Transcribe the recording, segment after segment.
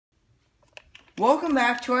Welcome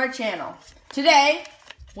back to our channel. Today,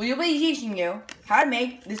 we will be teaching you how to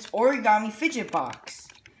make this origami fidget box.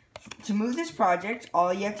 To move this project,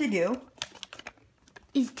 all you have to do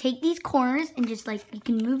is take these corners and just you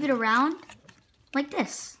can move it around like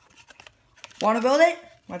this. Want to build it?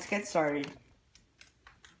 Let's get started.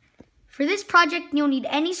 For this project, you'll need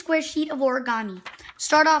any square sheet of origami.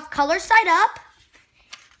 Start off color side up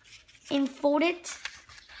and fold it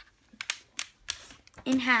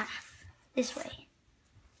in half this way.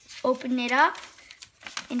 Open it up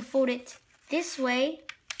and fold it this way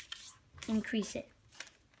and crease it.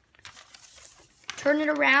 Turn it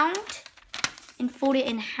around and fold it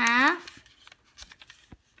in half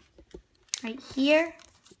right here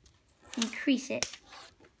and crease it.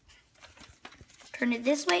 Turn it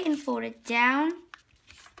this way and fold it down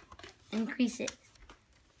and crease it.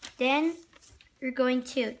 Then you're going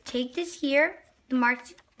to take this here,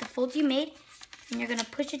 the fold you made, and you're going to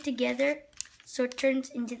push it together so it turns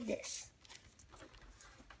into this.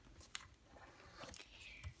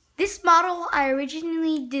 This model I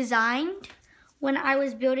originally designed when I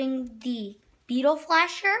was building the beetle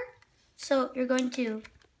flasher. So you're going to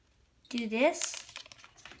do this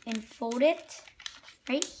and fold it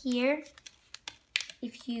right here.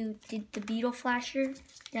 If you did the beetle flasher,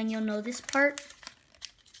 then you'll know this part.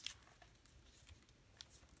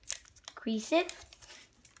 Crease it.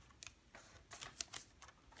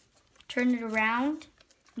 Turn it around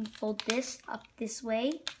and fold this up this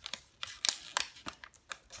way.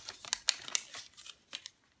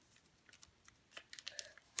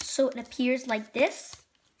 So it appears like this.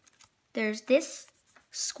 There's this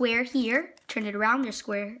square here. Turn it around, there's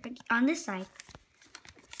square on this side.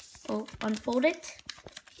 Unfold it.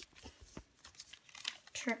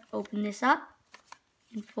 Open this up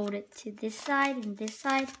and fold it to this side and this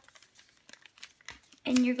side.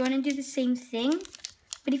 And you're going to do the same thing.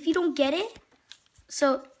 But if you don't get it,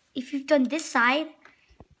 so if you've done this side,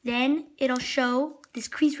 then it'll show this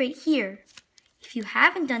crease right here. If you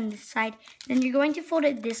haven't done this side, then you're going to fold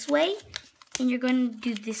it this way, and you're going to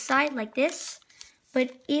do this side like this.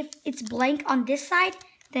 But if it's blank on this side,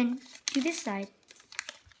 then do this side.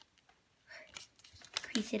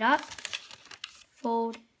 Crease it up,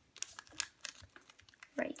 fold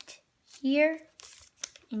right here,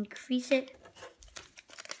 and crease it.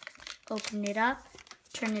 Open it up.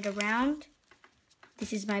 Turn it around.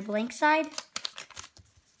 This is my blank side.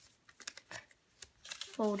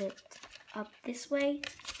 Fold it up this way,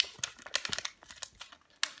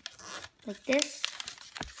 like this,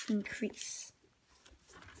 and crease.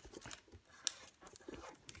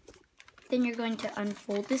 Then you're going to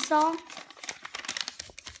unfold this all.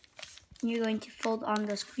 You're going to fold on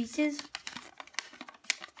those creases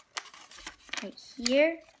right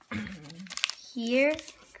here, here,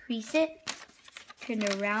 crease it. Turn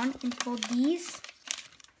it around and fold these.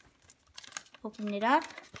 Open it up.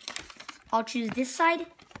 I'll choose this side.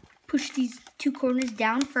 Push these two corners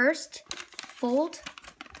down first. Fold.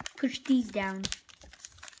 Push these down.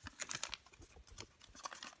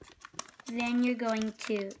 Then you're going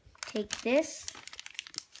to take this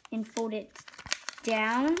and fold it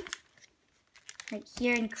down right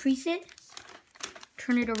here and crease it.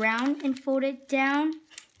 Turn it around and fold it down.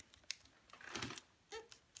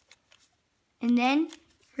 And then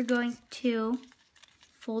we're going to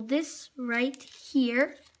fold this right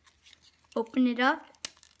here, open it up,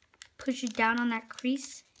 push it down on that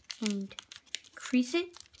crease and crease it.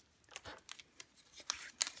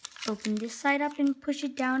 Open this side up and push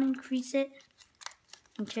it down and crease it.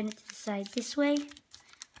 And turn it to the side this way.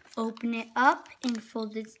 Open it up and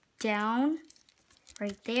fold it down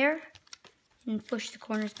right there and push the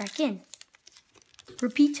corners back in.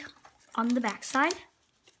 Repeat on the back side.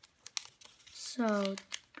 So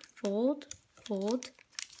fold, fold,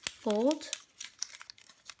 fold.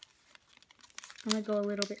 I'm going to go a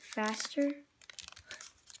little bit faster.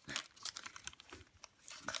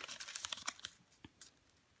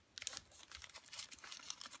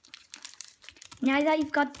 Now that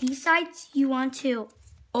you've got these sides, you want to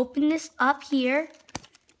open this up here,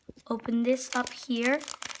 open this up here,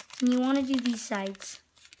 and you want to do these sides.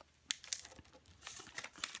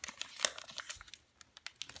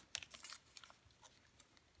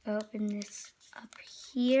 Open this up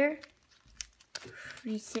here,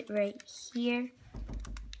 crease it right here,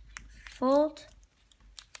 fold,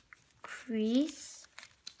 crease,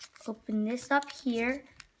 open this up here,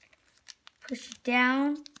 push it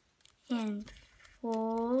down, and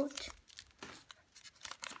fold,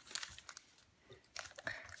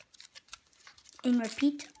 and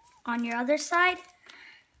repeat on your other side.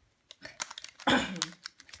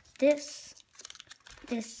 This,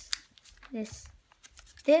 this,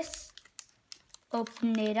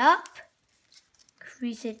 open it up,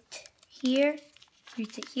 crease it here,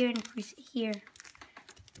 and crease it here.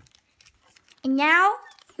 And now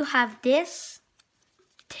you have this.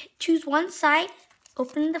 Choose one side,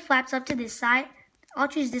 open the flaps up to this side. I'll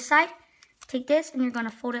choose this side. Take this and you're going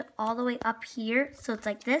to fold it all the way up here. So it's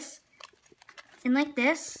like this and like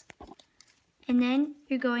this. And then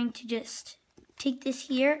you're going to just take this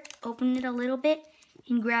here, open it a little bit,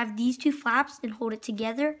 and grab these two flaps and hold it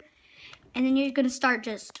together. And then you're going to start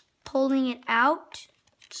just pulling it out.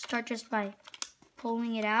 Start just by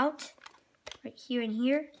pulling it out right here and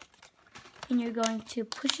here. And you're going to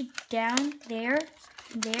push it down there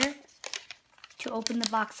and there to open the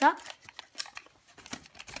box up.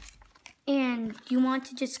 And you want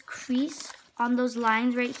to just crease on those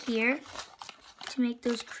lines right here to make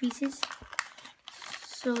those creases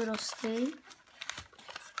so it'll stay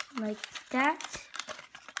like that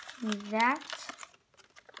and that.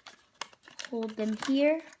 Hold them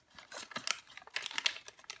here.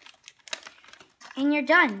 And you're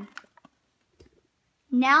done.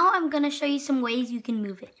 Now I'm going to show you some ways you can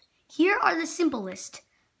move it. Here are the simplest.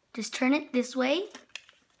 Just turn it this way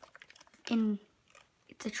and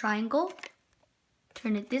it's a triangle.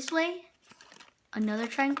 Turn it this way, another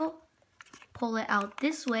triangle. Pull it out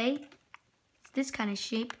this way, it's this kind of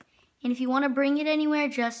shape. And if you want to bring it anywhere,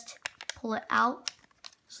 just pull it out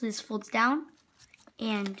so this folds down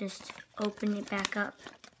and just open it back up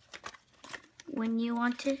when you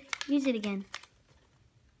want to use it again.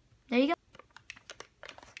 There you go.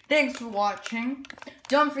 Thanks for watching.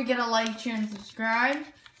 Don't forget to like, share, and subscribe.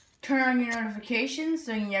 Turn on your notifications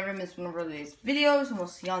so you never miss one of our latest videos, and we'll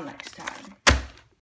see y'all next time.